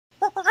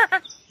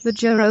The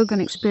Joe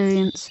Rogan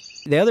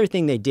Experience. The other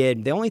thing they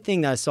did, the only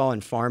thing that I saw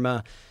in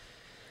pharma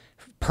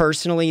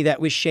personally that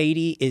was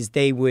shady is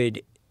they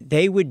would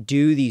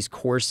do these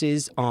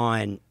courses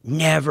on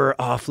never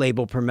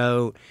off-label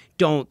promote,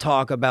 don't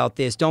talk about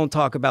this, don't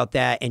talk about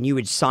that, and you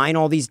would sign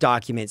all these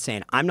documents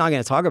saying, I'm not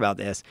going to talk about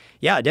this.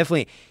 Yeah,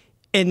 definitely.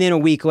 And then a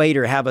week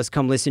later, have us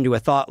come listen to a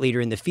thought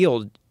leader in the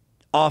field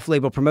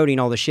off-label promoting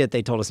all the shit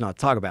they told us not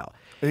to talk about.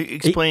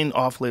 Explain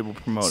off-label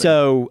promoting.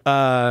 So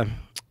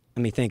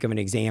let me think of an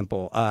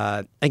example.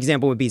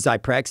 Example would be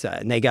Zyprexa,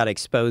 and they got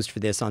exposed for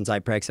this on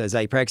Zyprexa.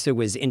 Zyprexa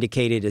was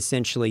indicated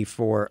essentially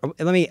for,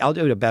 I'll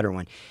do a better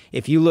one.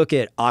 If you look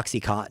at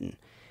Oxycontin,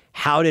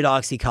 how did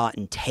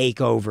Oxycontin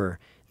take over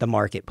the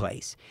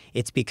marketplace?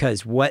 It's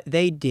because what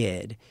they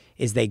did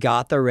is they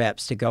got the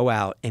reps to go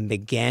out and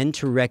begin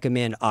to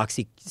recommend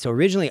Oxy. So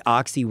originally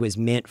Oxy was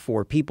meant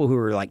for people who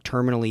were like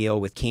terminally ill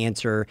with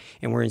cancer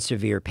and were in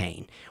severe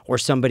pain, or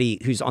somebody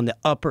who's on the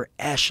upper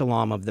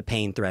echelon of the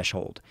pain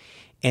threshold.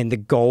 And the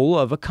goal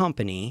of a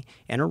company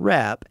and a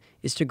rep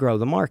is to grow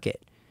the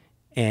market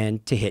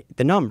and to hit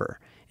the number.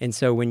 And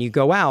so when you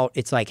go out,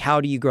 it's like, how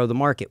do you grow the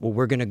market? Well,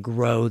 we're going to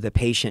grow the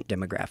patient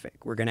demographic.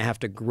 We're going to have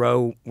to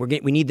grow.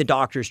 We need the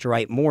doctors to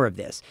write more of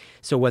this.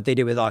 So what they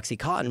did with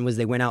Oxycontin was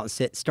they went out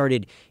and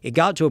started. It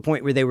got to a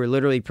point where they were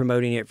literally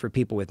promoting it for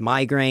people with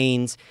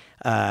migraines,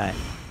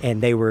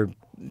 and they were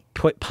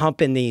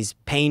pumping these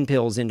pain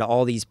pills into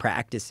all these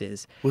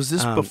practices. Was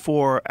this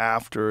before or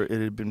after it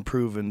had been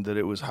proven that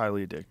it was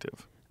highly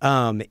addictive?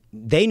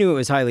 They knew it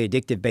was highly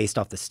addictive based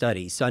off the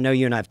studies. So I know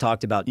you and I have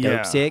talked about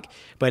dope sick,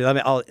 but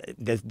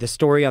the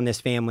story on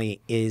this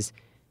family is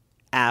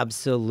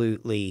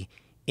absolutely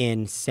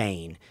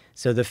insane.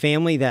 So the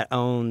family that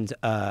owned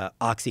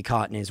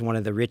Oxycontin is one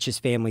of the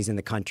richest families in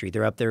the country.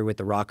 They're up there with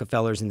the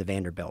Rockefellers and the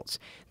Vanderbilts.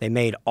 They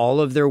made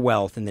all of their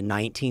wealth in the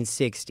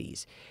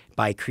 1960s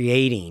by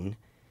creating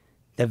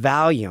the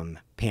Valium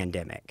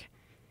pandemic.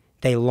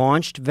 They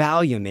launched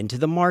Valium into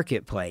the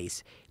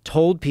marketplace,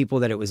 told people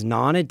that it was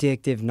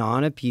non-addictive,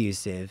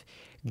 non-abusive,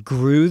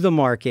 grew the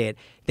market.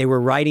 They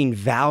were writing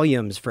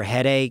Valiums for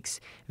headaches,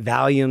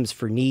 Valiums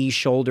for knee,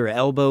 shoulder,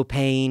 elbow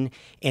pain,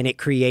 and it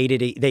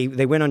created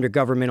they went under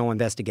governmental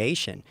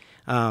investigation.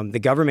 The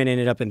government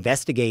ended up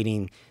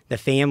investigating the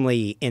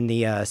family in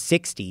the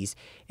 60s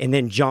and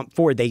then jump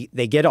forward.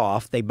 They get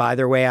off. They buy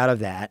their way out of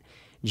that,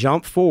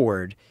 jump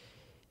forward,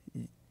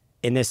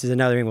 and this is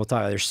another thing we'll talk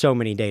about. There's so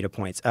many data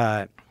points.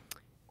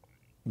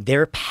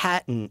 Their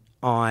patent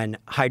on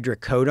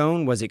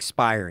hydrocodone was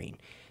expiring.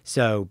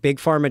 So Big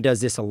Pharma does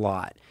this a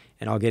lot,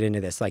 and I'll get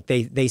into this. Like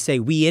they say,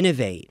 we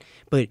innovate,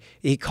 but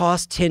it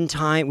costs 10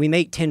 times. We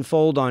make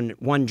tenfold on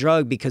one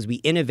drug because we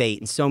innovate,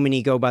 and so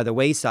many go by the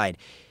wayside.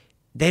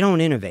 They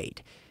don't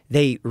innovate.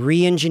 They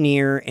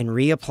re-engineer and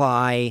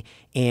reapply,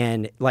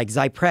 and like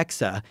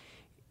Zyprexa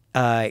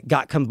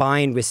got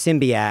combined with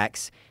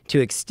Symbyax,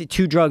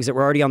 two drugs that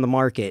were already on the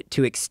market,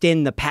 to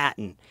extend the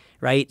patent,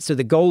 right? So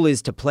the goal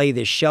is to play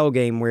this shell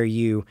game where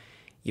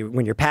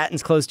when your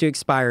patent's close to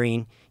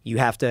expiring, you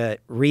have to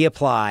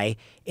reapply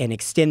and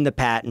extend the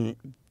patent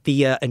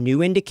via a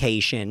new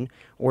indication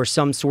or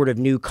some sort of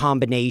new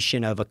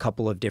combination of a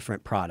couple of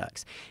different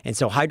products. And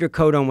so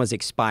hydrocodone was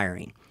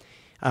expiring.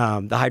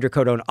 The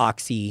hydrocodone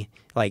oxy,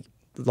 like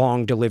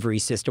long delivery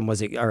system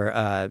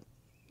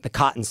the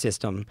cotton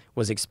system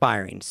was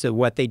expiring. So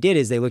what they did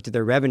is they looked at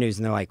their revenues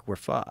and they're like, we're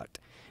fucked.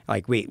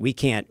 Like we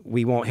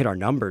won't hit our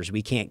numbers.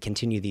 We can't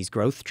continue these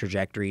growth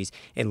trajectories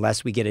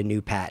unless we get a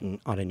new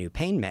patent on a new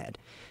pain med.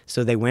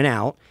 So they went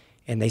out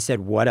and they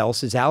said, what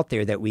else is out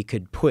there that we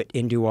could put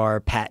into our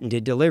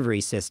patented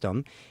delivery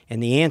system?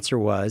 And the answer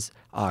was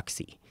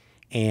Oxy.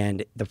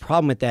 And the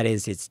problem with that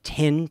is it's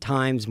 10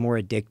 times more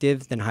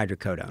addictive than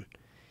hydrocodone.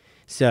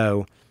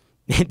 So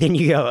then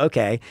you go,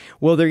 okay,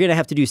 well, they're going to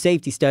have to do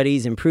safety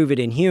studies and prove it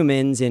in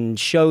humans and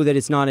show that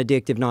it's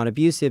non-addictive,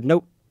 non-abusive.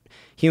 Nope.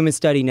 Human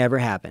study never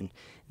happened.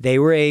 They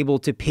were able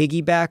to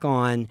piggyback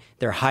on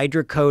their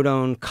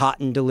hydrocodone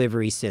cotton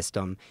delivery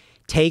system,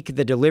 take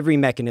the delivery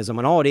mechanism,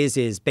 and all it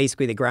is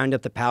basically they grind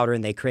up the powder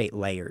and they create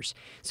layers.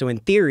 So in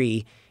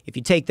theory, if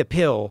you take the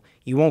pill,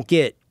 you won't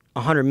get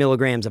 100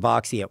 milligrams of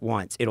Oxy at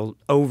once. It'll,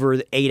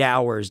 over 8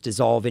 hours,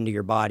 dissolve into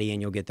your body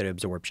and you'll get the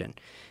absorption.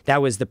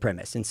 That was the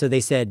premise. And so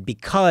they said,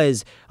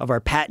 because of our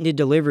patented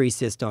delivery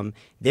system,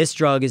 this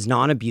drug is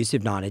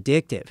non-abusive,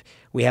 non-addictive.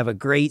 We have a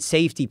great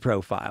safety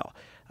profile.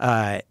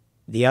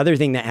 The other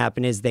thing that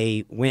happened is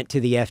they went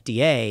to the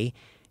FDA,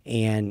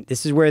 and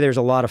this is where there's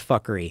a lot of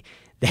fuckery.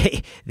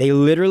 They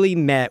literally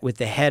met with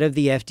the head of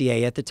the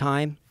FDA at the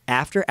time,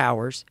 after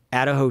hours,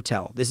 at a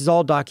hotel. This is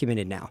all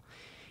documented now.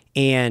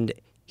 And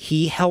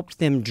he helped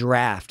them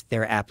draft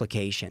their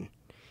application,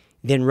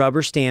 then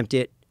rubber stamped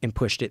it and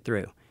pushed it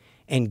through,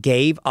 and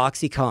gave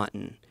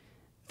Oxycontin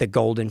the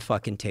golden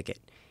fucking ticket.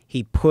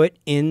 He put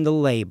in the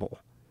label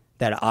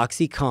that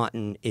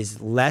Oxycontin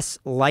is less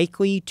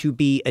likely to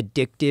be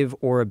addictive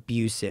or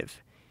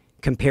abusive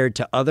compared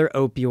to other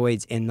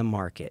opioids in the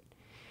market.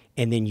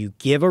 And then you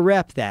give a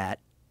rep that,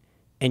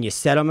 and you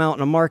set them out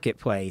in a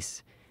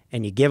marketplace,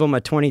 and you give them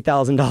a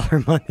 $20,000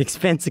 a month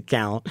expense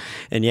account,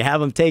 and you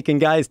have them taking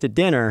guys to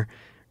dinner,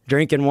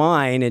 drinking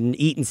wine and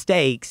eating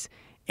steaks,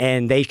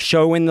 and they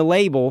show in the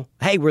label,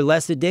 hey, we're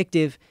less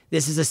addictive.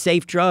 This is a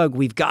safe drug.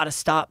 We've got to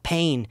stop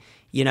pain.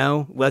 You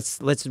know, let's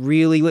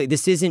really,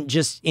 this isn't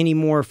just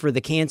anymore for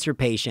the cancer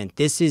patient.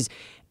 This is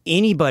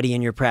anybody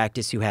in your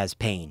practice who has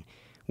pain.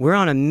 We're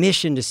on a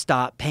mission to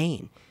stop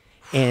pain.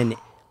 And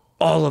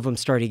all of them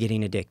started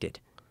getting addicted.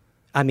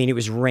 I mean, it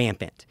was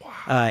rampant.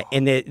 Wow.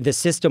 And the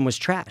system was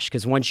trash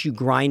because once you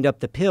grind up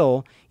the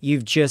pill,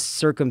 you've just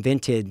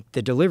circumvented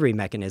the delivery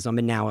mechanism,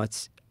 and now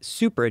it's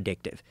super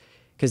addictive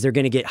because they're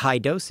going to get high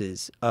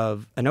doses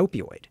of an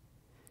opioid.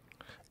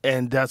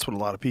 And that's what a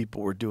lot of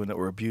people were doing that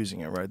were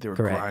abusing it, right? They were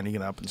grinding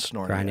it up and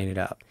snorting grinding it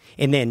up.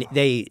 And then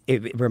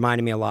it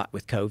reminded me a lot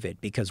with COVID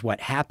because what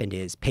happened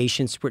is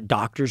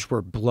doctors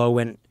were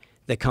blowing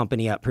the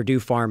company up. Purdue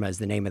Pharma is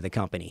the name of the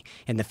company.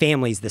 And the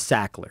family's the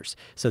Sacklers.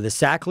 So the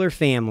Sackler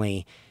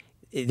family,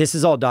 this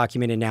is all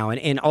documented now.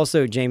 And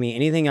also, Jamie,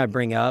 anything I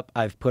bring up,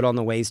 I've put on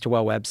the Ways to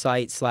Well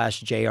website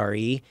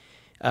 /JRE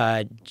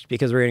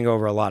because we're going to go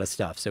over a lot of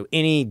stuff. So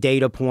any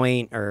data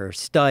point or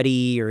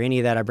study or any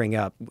of that I bring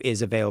up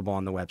is available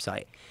on the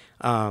website.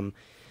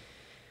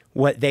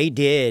 What they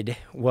did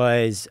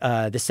was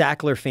the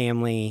Sackler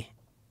family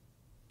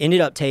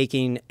ended up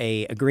taking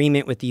an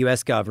agreement with the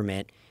U.S.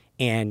 government,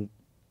 and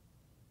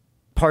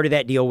part of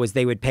that deal was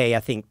they would pay, I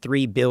think,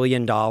 $3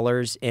 billion,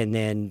 and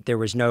then there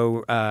was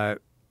no,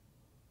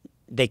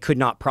 they could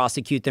not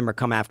prosecute them or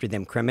come after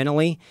them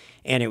criminally,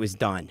 and it was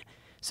done.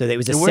 So it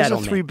was a settlement.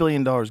 Where's the $3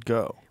 billion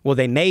go? Well,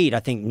 they made, I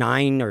think,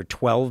 9 or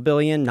 12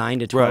 billion, 9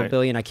 to 12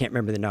 billion. I can't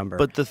remember the number.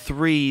 But the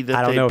three that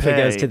I don't know if it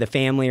goes to the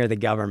family or the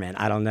government.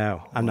 I don't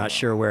know. I'm not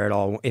sure where it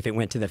all, if it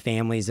went to the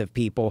families of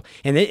people.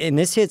 And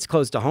this hits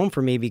close to home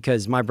for me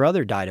because my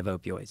brother died of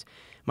opioids.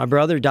 My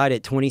brother died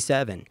at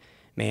 27,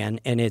 man.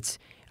 And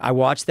I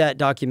watched that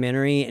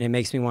documentary and it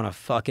makes me want to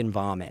fucking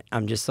vomit.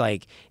 I'm just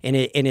like, and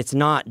it's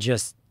not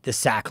just the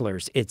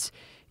Sacklers. It's,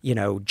 you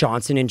know,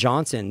 Johnson &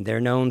 Johnson. They're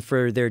known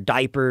for their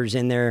diapers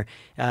and their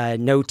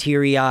no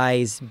teary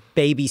eyes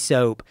baby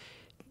soap.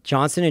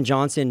 Johnson &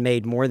 Johnson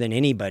made more than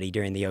anybody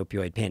during the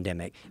opioid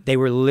pandemic. They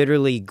were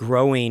literally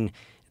growing.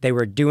 They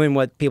were doing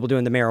what people do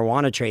in the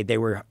marijuana trade. They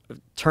were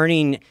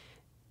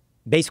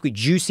basically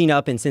juicing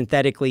up and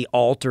synthetically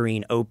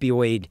altering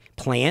opioid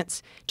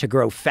plants to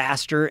grow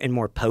faster and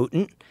more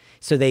potent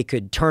so they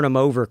could turn them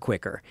over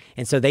quicker.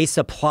 And so they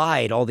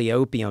supplied all the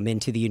opium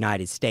into the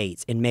United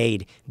States and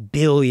made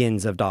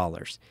billions of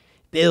dollars.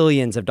 And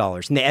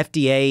the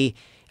FDA,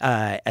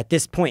 at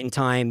this point in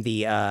time,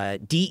 the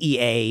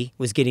DEA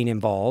was getting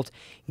involved,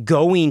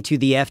 going to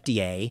the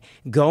FDA,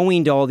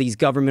 going to all these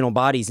governmental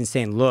bodies and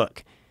saying,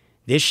 look,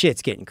 this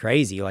shit's getting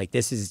crazy. Like,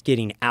 this is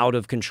getting out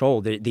of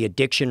control. The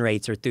addiction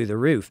rates are through the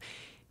roof.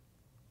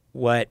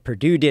 What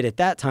Purdue did at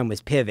that time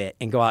was pivot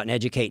and go out and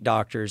educate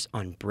doctors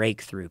on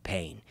breakthrough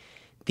pain.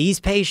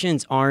 These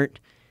patients aren't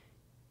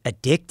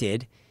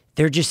addicted.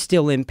 They're just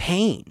still in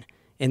pain.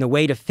 And the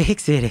way to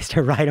fix it is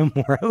to write them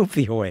more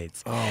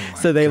opioids.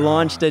 So they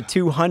launched a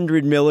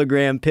 200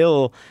 milligram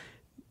pill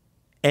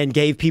and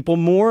gave people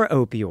more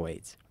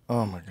opioids.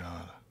 Oh, my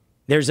God.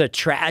 There's a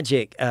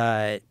tragic...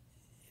 the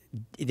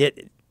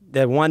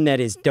one that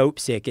is Dope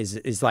Sick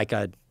is like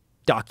a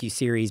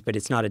docuseries, but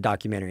it's not a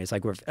documentary. It's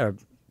like a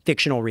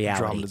fictional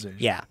reality. Dramatization.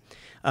 Yeah.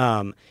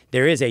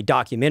 There is a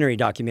documentary,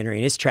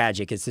 and it's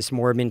tragic. It's this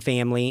Mormon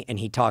family, and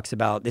he talks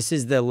about this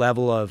is the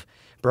level of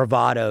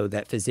bravado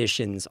that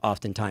physicians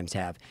oftentimes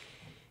have.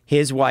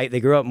 His wife, they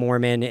grew up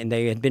Mormon, and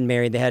they had been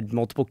married. They had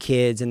multiple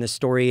kids, and the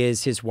story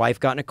is his wife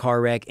got in a car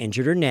wreck,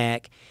 injured her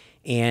neck,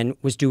 and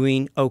was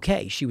doing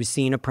okay. She was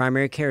seeing a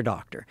primary care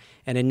doctor.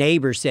 And a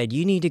neighbor said,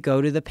 you need to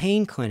go to the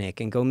pain clinic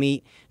and go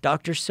meet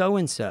Dr.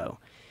 So-and-so.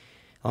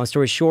 Long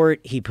story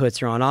short, he puts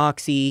her on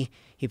Oxy.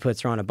 He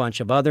puts her on a bunch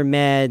of other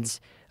meds.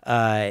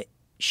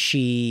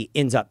 She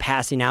ends up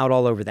passing out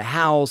all over the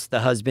house. The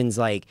husband's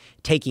like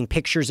taking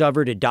pictures of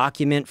her to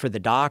document for the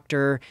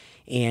doctor.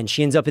 And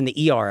she ends up in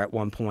the ER at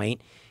one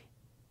point.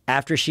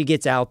 After she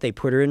gets out, they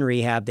put her in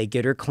rehab. They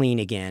get her clean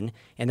again.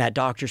 And that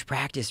doctor's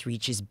practice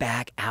reaches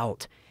back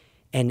out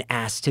and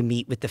asks to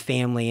meet with the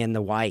family and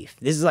the wife.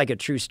 This is like a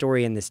true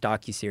story in this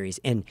docuseries.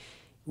 And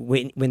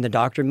when the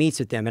doctor meets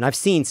with them, and I've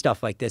seen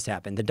stuff like this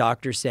happen, the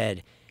doctor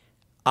said,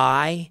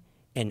 I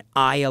and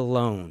I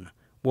alone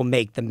will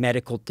make the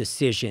medical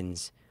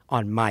decisions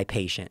on my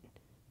patient,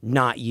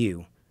 not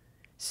you.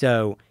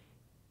 So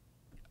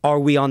are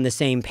we on the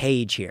same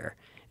page here?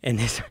 And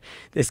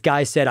this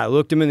guy said, I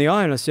looked him in the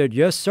eye and I said,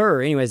 yes,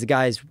 sir. Anyways, the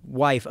guy's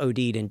wife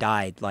OD'd and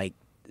died like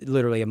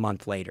literally a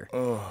month later.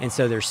 Ugh. And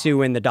so they're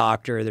suing the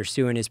doctor. They're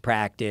suing his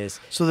practice.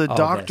 So the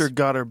doctor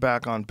got her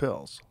back on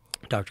pills.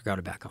 Doctor got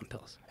her back on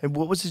pills. And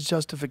what was his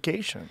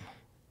justification?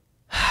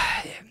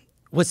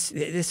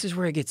 This is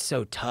where it gets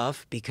so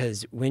tough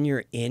because when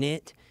you're in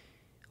it,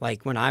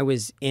 like when I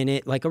was in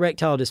it, like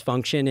erectile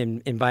dysfunction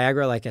and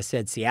Viagra, like I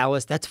said,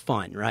 Cialis, that's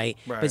fun, right?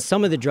 But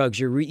some of the drugs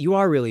you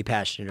are really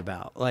passionate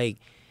about. Like,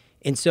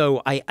 and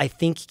so I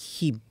think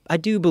I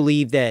do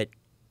believe that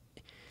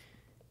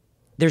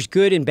there's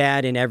good and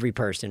bad in every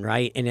person,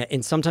 right?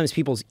 And sometimes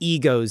people's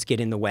egos get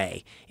in the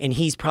way. And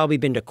he's probably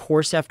been to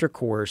course after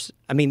course.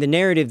 I mean, the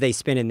narrative they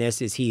spin in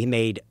this is he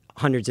made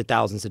hundreds of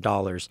thousands of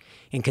dollars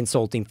in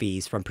consulting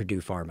fees from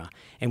Purdue Pharma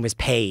and was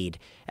paid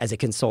as a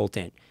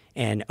consultant,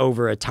 and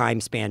over a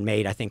time span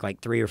made, I think, like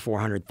 $300,000 or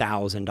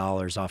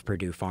 $400,000 off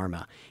Purdue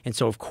Pharma. And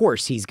so, of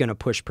course, he's going to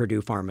push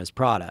Purdue Pharma's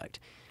product.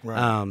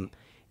 Right.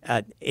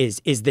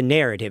 Is the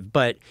narrative.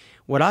 But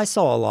what I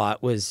saw a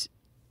lot was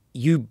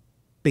you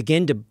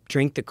begin to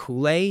drink the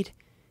Kool-Aid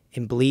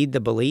and bleed the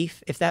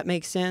belief, if that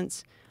makes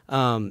sense.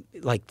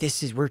 Like,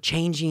 we're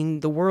changing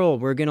the world.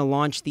 We're going to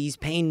launch these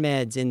pain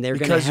meds, and they're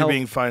going to help. Because you're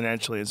being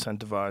financially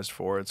incentivized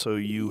for it, so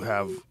you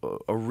have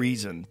a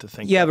reason to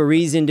think. You have a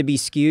reason to be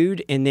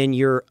skewed, and then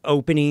you're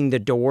opening the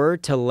door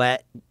to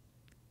let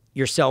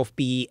yourself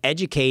be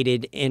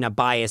educated in a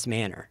biased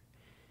manner.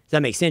 Does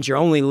that make sense? You're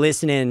only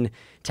listening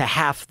to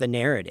half the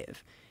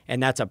narrative,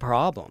 and that's a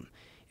problem.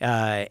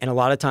 And a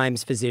lot of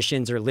times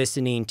physicians are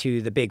listening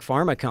to the big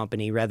pharma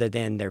company rather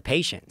than their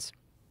patients.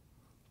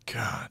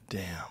 God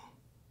damn.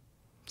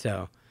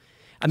 So,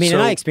 I mean,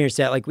 and I experienced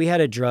that. Like, we had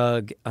a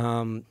drug,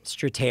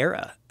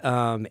 Strattera,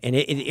 and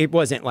it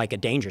wasn't like a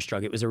dangerous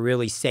drug. It was a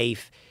really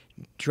safe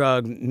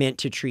drug meant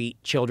to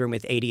treat children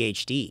with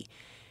ADHD.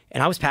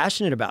 And I was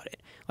passionate about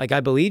it. Like, I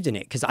believed in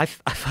it because I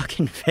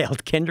fucking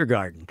failed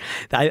kindergarten.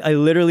 I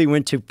literally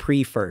went to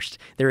pre-first.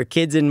 There were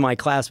kids in my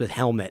class with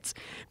helmets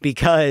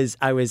because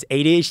I was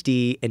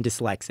ADHD and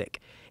dyslexic.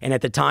 And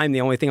at the time,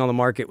 the only thing on the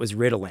market was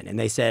Ritalin. And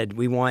they said,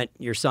 we want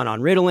your son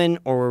on Ritalin,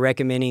 or we're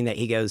recommending that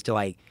he goes to,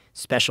 like,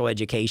 special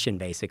education,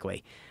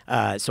 basically.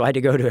 So I had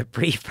to go to a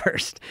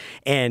pre-first.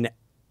 And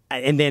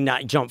then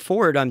I jumped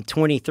forward. I'm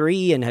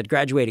 23 and had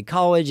graduated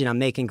college, and I'm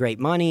making great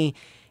money.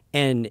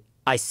 And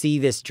I see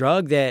this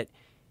drug that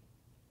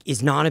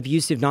is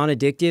non-abusive,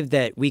 non-addictive,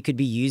 that we could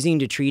be using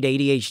to treat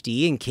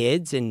ADHD in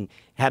kids and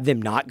have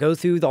them not go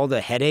through all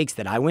the headaches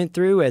that I went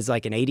through as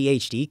like an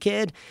ADHD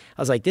kid.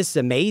 I was like, this is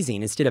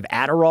amazing, instead of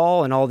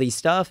Adderall and all these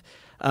stuff.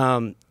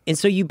 And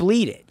so you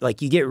bleed it.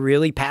 Like, you get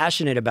really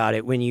passionate about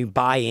it when you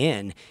buy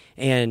in,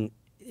 and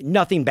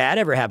nothing bad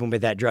ever happened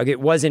with that drug. It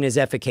wasn't as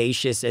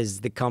efficacious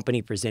as the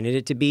company presented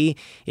it to be.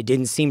 It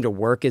didn't seem to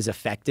work as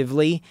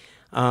effectively.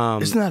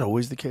 Isn't that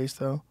always the case,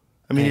 though?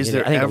 I mean, is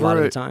there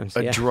ever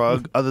a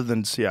drug other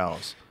than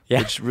Cialis,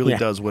 which really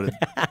does what it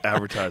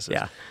advertises?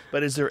 Yeah.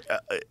 But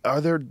are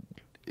there,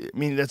 I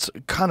mean, that's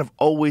kind of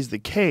always the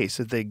case,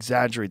 that they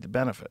exaggerate the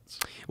benefits.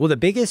 Well, the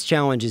biggest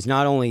challenge is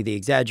not only the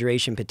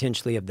exaggeration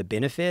potentially of the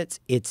benefits,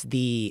 it's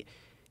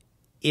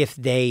if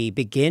they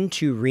begin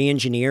to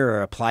re-engineer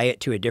or apply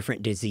it to a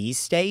different disease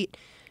state.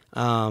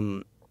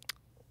 I'm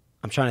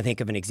trying to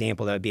think of an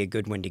example that would be a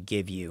good one to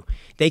give you.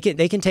 They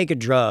can take a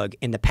drug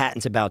and the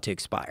patent's about to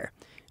expire.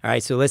 All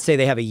right, so let's say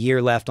they have a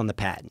year left on the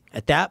patent.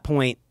 At that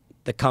point,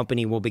 the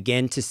company will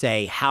begin to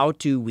say, how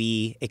do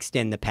we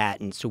extend the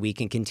patent so we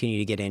can continue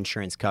to get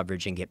insurance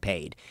coverage and get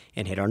paid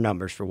and hit our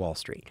numbers for Wall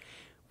Street?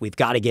 We've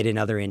got to get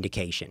another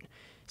indication.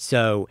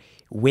 So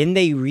when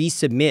they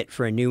resubmit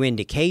for a new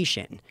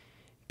indication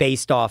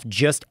based off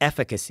just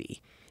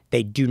efficacy,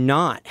 they do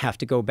not have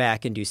to go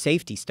back and do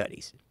safety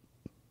studies.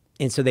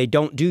 And so they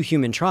don't do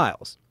human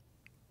trials.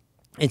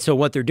 And so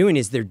what they're doing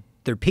is they're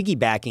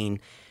piggybacking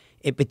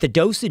it, but the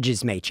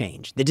dosages may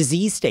change. The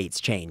disease states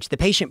change. The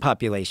patient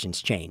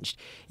populations changed.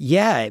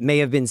 Yeah, it may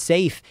have been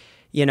safe,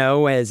 as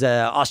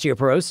an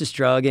osteoporosis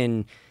drug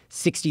in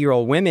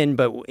 60-year-old women,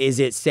 but is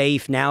it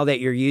safe now that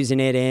you're using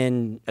it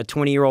in a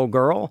 20-year-old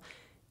girl?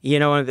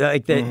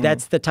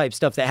 That's the type of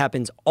stuff that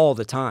happens all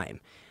the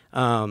time.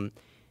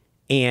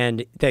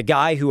 And the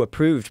guy who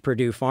approved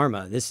Purdue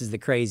Pharma, this is the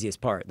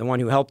craziest part, the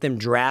one who helped them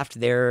draft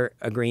their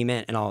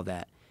agreement and all of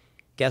that,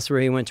 guess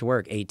where he went to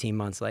work 18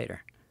 months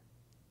later?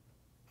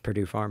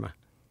 Purdue Pharma.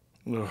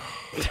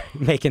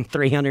 Making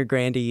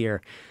 $300,000 a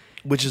year.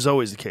 Which is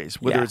always the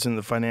case, whether it's in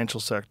the financial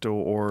sector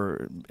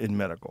or in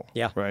medical.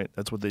 Yeah. Right?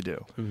 That's what they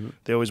do. Mm-hmm.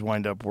 They always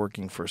wind up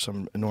working for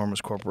some enormous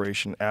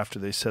corporation after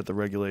they set the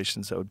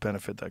regulations that would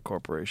benefit that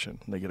corporation.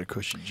 They get a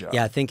cushy job.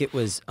 Yeah, I think it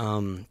was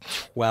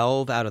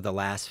 12 out of the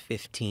last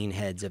 15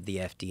 heads of the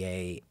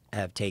FDA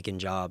have taken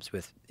jobs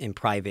in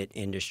private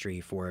industry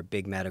for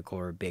big medical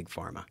or big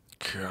pharma.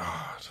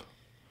 God.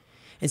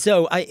 And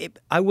so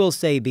I will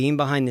say, being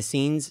behind the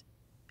scenes,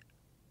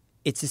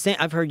 it's the same.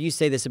 I've heard you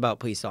say this about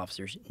police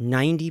officers.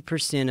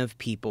 90% of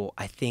people,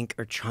 I think,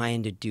 are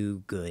trying to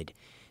do good.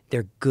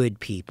 They're good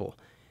people.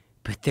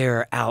 But there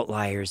are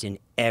outliers in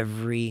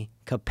every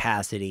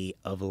capacity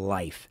of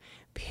life,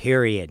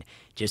 period.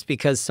 Just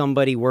because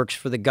somebody works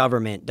for the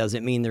government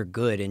doesn't mean they're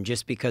good. And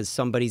just because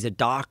somebody's a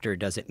doctor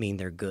doesn't mean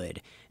they're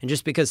good. And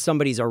just because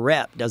somebody's a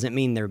rep doesn't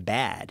mean they're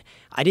bad.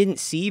 I didn't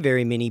see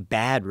very many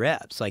bad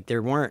reps. Like,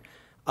 there weren't.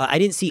 I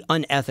didn't see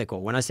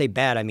unethical. When I say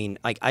bad, I mean,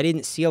 like, I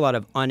didn't see a lot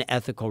of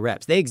unethical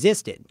reps. They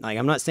existed.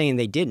 I'm not saying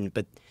they didn't,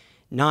 but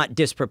not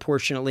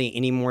disproportionately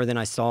any more than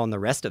I saw in the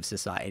rest of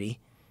society.